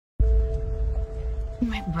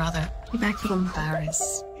My brother, back from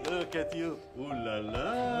Paris. Look at you. Ooh la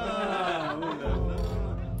la. Ooh la la.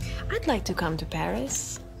 I'd like to come to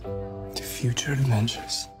Paris. To future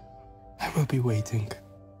adventures. I will be waiting.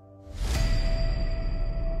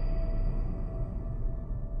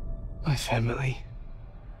 My family.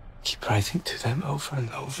 Keep writing to them over and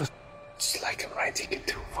over. It's like I'm writing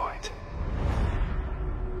into a void.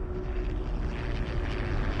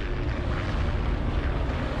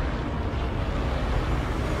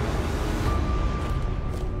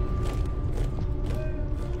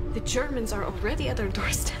 The Germans are already at our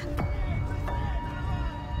doorstep.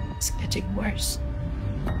 It's getting worse.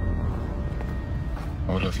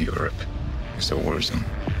 All of Europe is a war zone.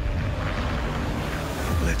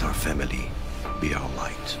 Let our family be our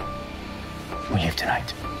light. We leave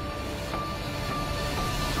tonight.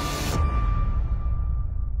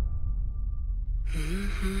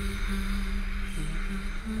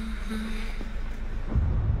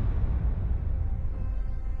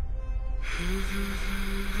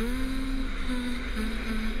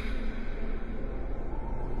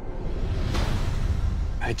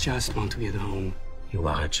 I just want to get home. You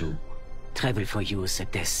are a Jew. Travel for you is a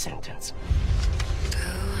death sentence.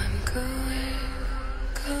 I'm going,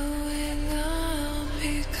 I'll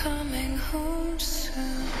be coming home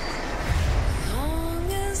soon. Long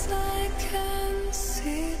as I can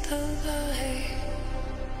see the light.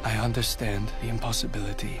 I understand the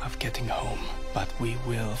impossibility of getting home, but we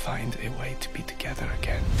will find a way to be together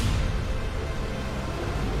again.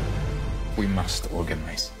 We must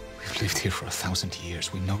organize. We've lived here for 1,000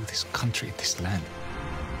 years. We know this country, this land.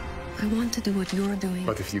 I want to do what you're doing.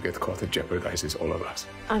 But if you get caught, it jeopardizes all of us.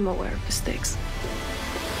 I'm aware of mistakes.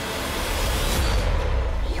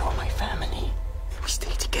 You're my family. We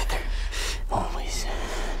stay together. Always.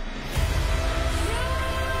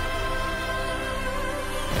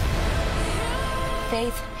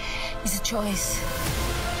 Faith is a choice.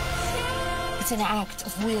 It's an act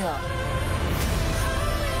of will.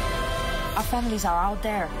 Our families are out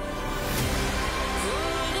there.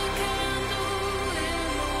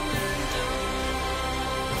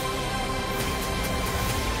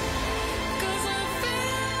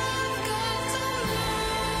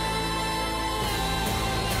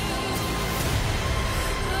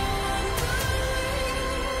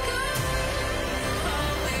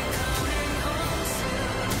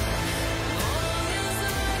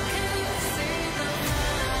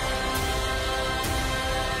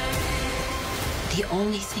 The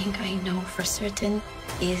only thing I know for certain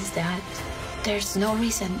is that there's no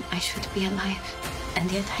reason I should be alive,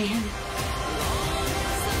 and yet I am.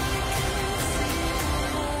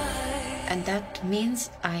 And that means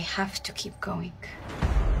I have to keep going.